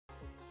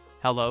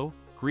Hello,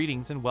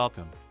 greetings and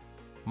welcome.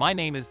 My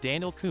name is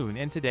Daniel Kuhn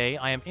and today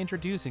I am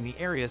introducing the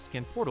Area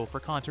Scan portal for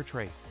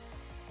ContourTrace.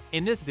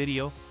 In this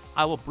video,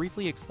 I will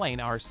briefly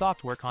explain our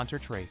software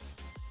ContourTrace.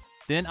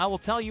 Then I will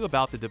tell you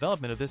about the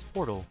development of this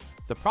portal,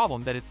 the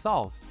problem that it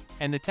solves,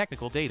 and the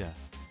technical data.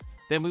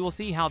 Then we will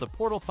see how the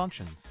portal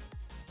functions.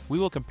 We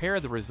will compare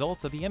the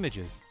results of the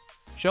images,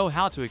 show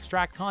how to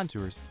extract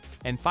contours,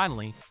 and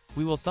finally,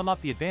 we will sum up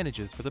the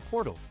advantages for the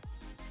portal.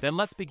 Then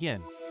let's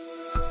begin.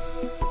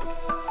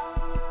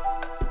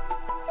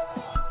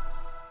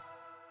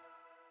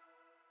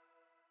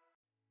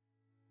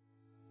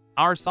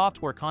 Our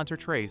software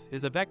ContourTrace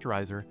is a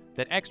vectorizer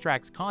that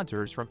extracts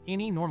contours from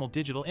any normal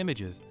digital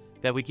images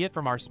that we get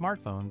from our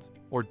smartphones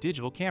or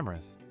digital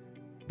cameras.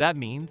 That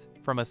means,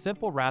 from a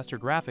simple raster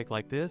graphic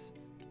like this,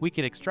 we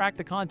can extract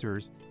the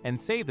contours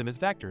and save them as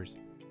vectors.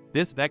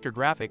 This vector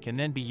graphic can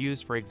then be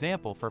used, for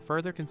example, for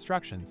further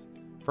constructions,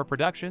 for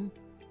production,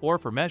 or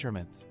for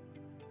measurements.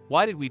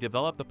 Why did we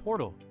develop the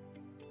portal?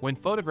 When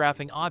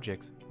photographing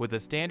objects with a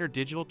standard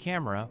digital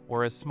camera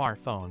or a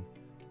smartphone,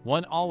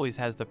 one always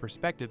has the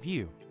perspective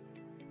view,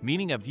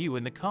 meaning a view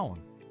in the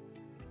cone.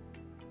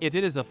 If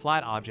it is a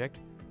flat object,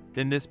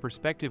 then this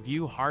perspective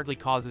view hardly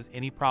causes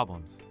any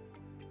problems.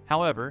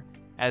 However,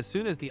 as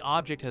soon as the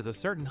object has a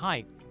certain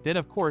height, then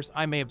of course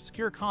I may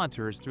obscure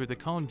contours through the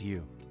cone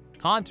view.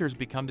 Contours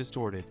become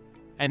distorted,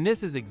 and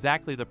this is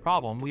exactly the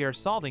problem we are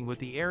solving with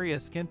the Area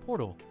Scan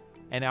portal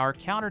and our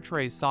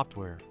ContourTrace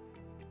software.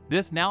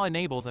 This now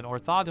enables an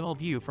orthogonal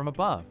view from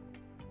above,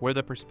 where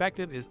the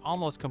perspective is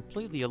almost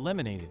completely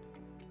eliminated.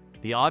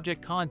 The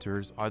object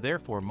contours are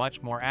therefore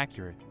much more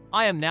accurate.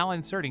 I am now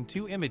inserting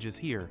two images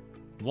here,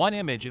 one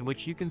image in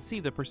which you can see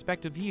the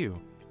perspective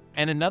view,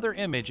 and another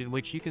image in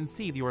which you can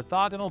see the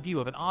orthogonal view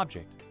of an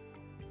object.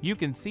 You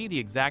can see the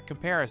exact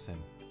comparison.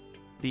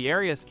 The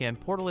Area Scan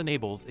portal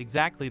enables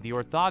exactly the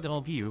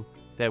orthogonal view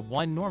that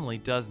one normally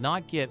does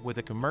not get with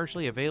a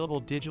commercially available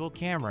digital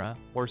camera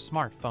or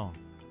smartphone.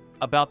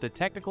 About the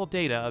technical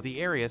data of the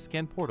Area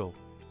Scan portal,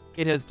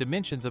 it has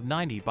dimensions of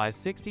 90 by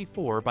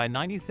 64 by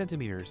 90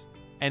 centimeters,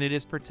 and it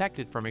is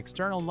protected from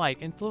external light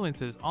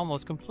influences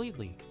almost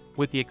completely,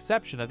 with the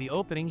exception of the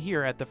opening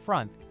here at the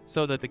front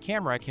so that the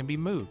camera can be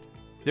moved.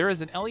 There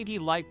is an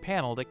LED light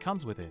panel that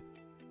comes with it.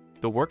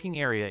 The working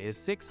area is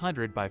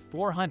 600 by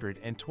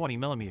 420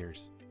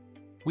 millimeters.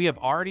 We have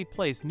already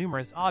placed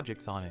numerous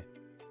objects on it.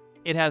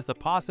 It has the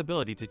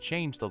possibility to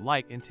change the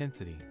light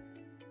intensity.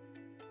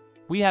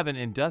 We have an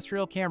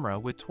industrial camera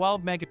with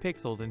 12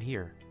 megapixels in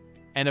here,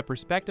 and a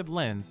perspective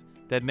lens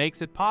that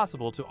makes it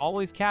possible to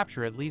always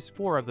capture at least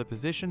 4 of the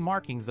position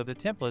markings of the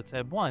templates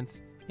at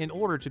once in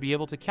order to be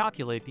able to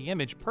calculate the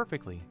image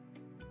perfectly.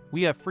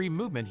 We have free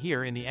movement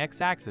here in the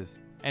x-axis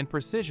and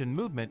precision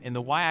movement in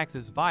the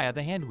y-axis via the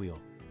handwheel.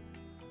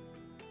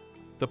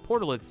 The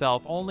portal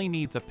itself only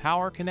needs a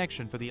power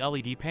connection for the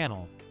LED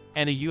panel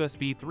and a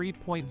USB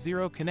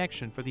 3.0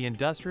 connection for the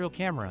industrial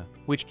camera,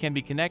 which can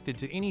be connected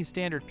to any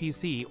standard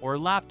PC or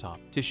laptop.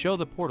 To show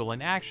the portal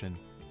in action,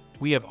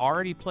 we have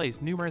already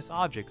placed numerous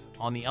objects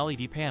on the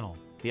LED panel.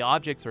 The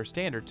objects are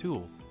standard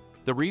tools.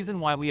 The reason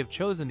why we have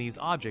chosen these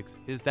objects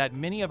is that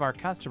many of our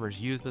customers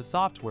use the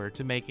software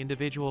to make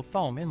individual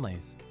foam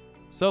inlays,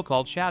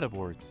 so-called shadow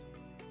boards.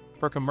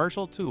 For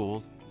commercial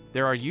tools,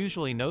 there are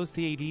usually no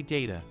CAD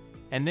data,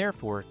 and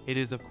therefore it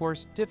is of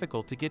course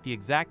difficult to get the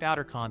exact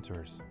outer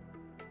contours.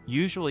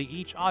 Usually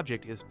each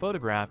object is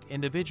photographed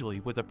individually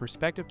with a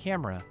perspective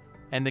camera,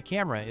 and the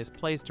camera is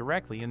placed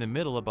directly in the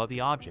middle above the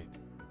object.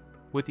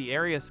 With the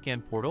Area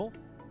Scan portal,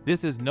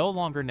 this is no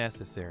longer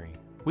necessary.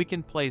 We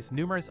can place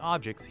numerous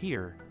objects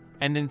here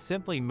and then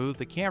simply move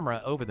the camera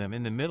over them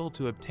in the middle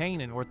to obtain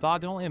an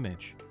orthogonal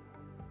image.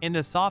 In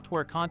the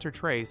software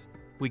ContourTrace,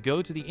 we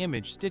go to the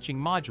image stitching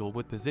module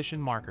with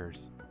position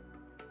markers.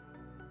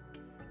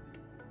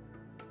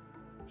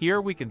 Here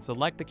we can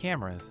select the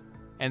cameras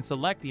and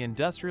select the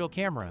industrial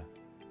camera.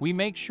 We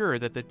make sure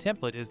that the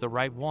template is the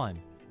right one,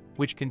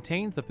 which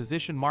contains the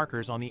position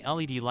markers on the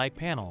LED light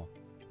panel,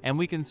 and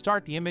we can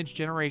start the image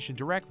generation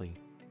directly.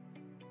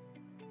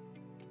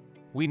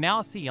 We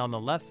now see on the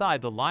left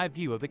side the live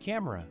view of the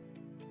camera.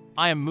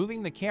 I am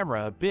moving the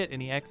camera a bit in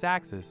the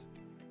x-axis,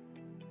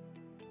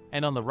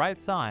 and on the right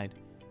side,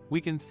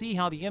 we can see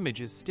how the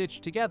image is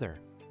stitched together.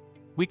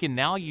 We can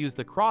now use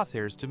the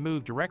crosshairs to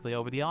move directly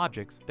over the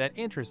objects that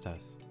interest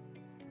us.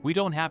 We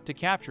don't have to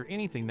capture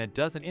anything that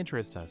doesn't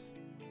interest us.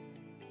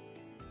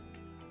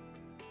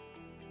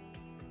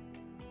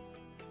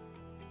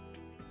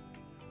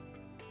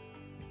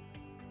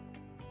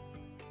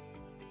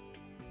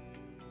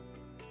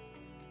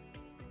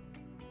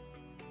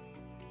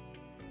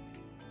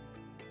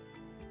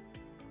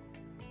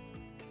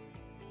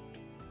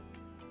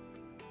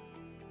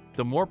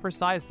 The more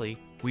precisely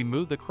we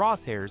move the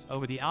crosshairs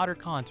over the outer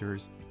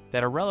contours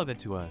that are relevant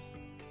to us,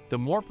 the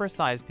more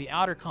precise the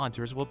outer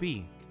contours will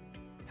be.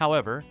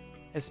 However,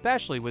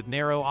 especially with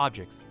narrow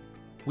objects,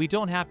 we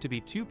don't have to be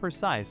too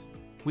precise.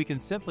 We can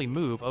simply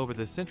move over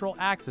the central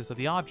axis of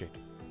the object,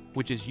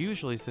 which is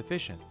usually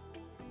sufficient.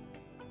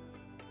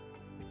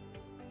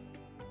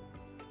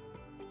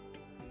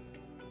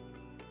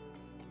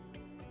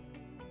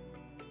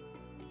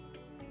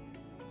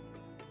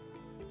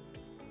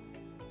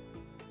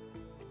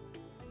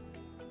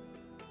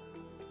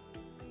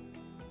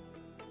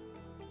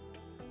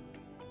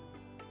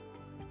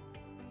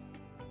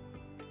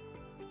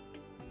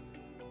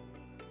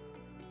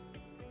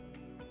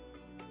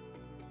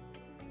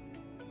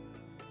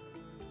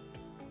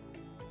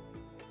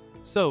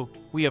 So,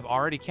 we have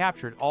already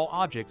captured all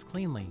objects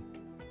cleanly.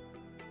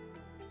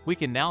 We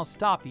can now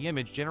stop the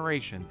image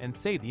generation and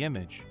save the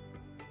image.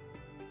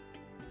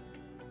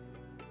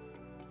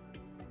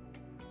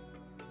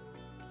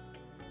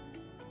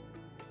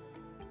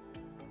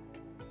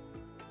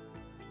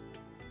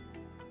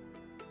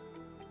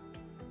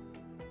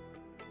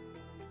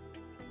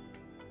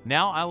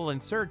 Now I will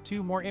insert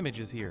 2 more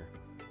images here.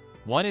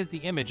 One is the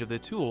image of the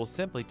tool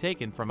simply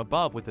taken from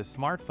above with a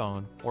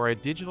smartphone or a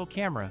digital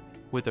camera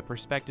with a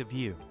perspective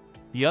view.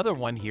 The other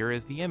one here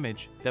is the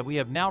image that we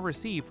have now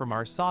received from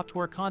our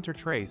software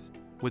ContourTrace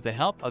with the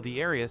help of the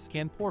Area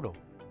Scan portal.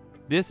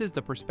 This is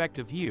the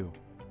perspective view,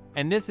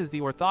 and this is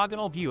the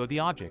orthogonal view of the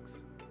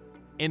objects.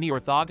 In the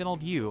orthogonal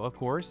view, of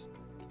course,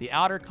 the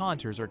outer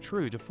contours are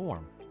true to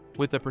form.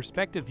 With the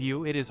perspective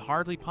view, it is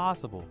hardly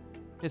possible,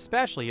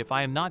 especially if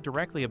I am not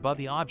directly above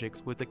the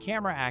objects with the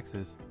camera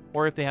axis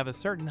or if they have a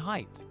certain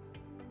height.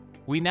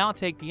 We now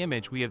take the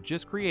image we have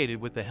just created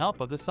with the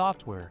help of the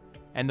software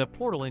and the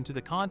portal into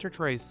the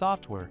ContourTrace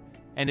software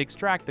and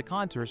extract the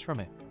contours from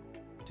it.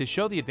 To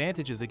show the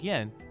advantages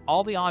again,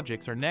 all the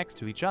objects are next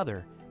to each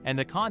other and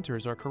the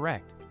contours are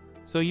correct,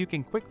 so you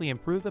can quickly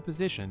improve the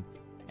position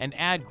and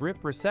add grip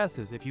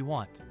recesses if you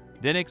want.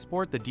 Then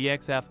export the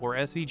DXF or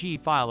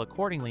SVG file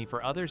accordingly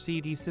for other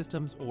CAD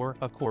systems or,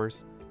 of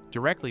course,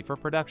 directly for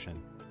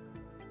production.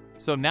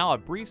 So now a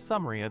brief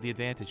summary of the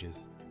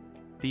advantages.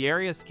 The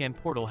Area Scan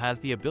portal has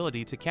the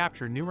ability to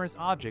capture numerous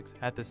objects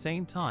at the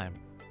same time,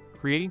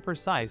 creating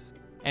precise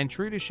and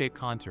true-to-shape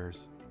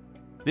contours.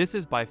 This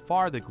is by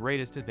far the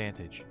greatest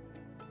advantage.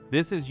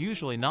 This is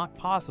usually not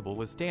possible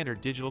with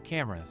standard digital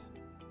cameras.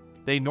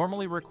 They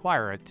normally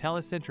require a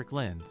telecentric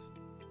lens.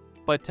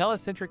 But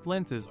telecentric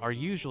lenses are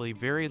usually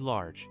very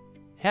large,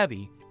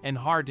 heavy, and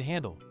hard to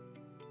handle.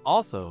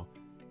 Also,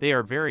 they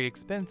are very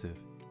expensive.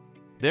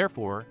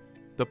 Therefore,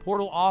 the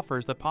portal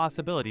offers the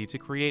possibility to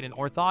create an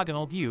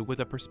orthogonal view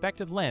with a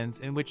perspective lens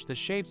in which the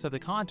shapes of the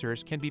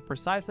contours can be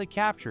precisely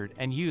captured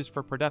and used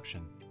for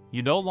production.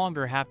 You no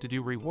longer have to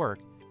do rework,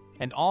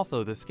 and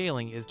also the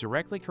scaling is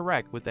directly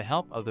correct with the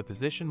help of the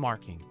position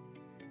marking.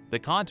 The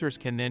contours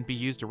can then be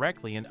used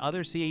directly in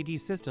other CAD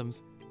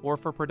systems or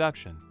for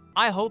production.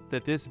 I hope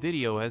that this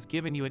video has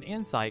given you an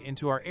insight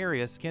into our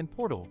Area Scan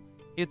portal,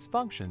 its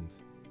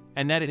functions,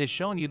 and that it has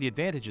shown you the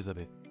advantages of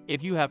it.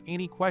 If you have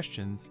any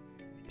questions,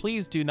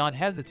 please do not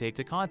hesitate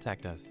to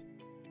contact us.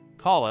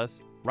 Call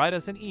us, write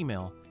us an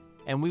email,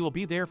 and we will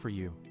be there for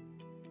you.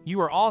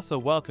 You are also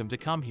welcome to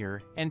come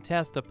here and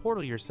test the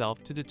portal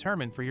yourself to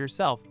determine for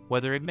yourself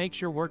whether it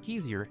makes your work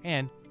easier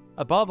and,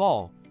 above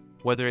all,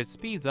 whether it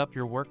speeds up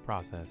your work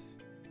process.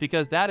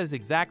 Because that is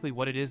exactly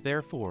what it is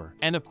there for.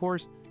 And of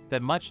course,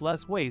 that much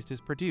less waste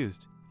is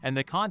produced, and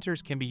the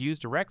contours can be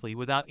used directly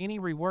without any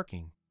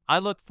reworking. I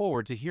look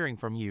forward to hearing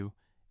from you,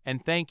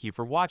 and thank you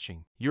for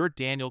watching. Your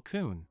Daniel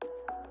Kuhn.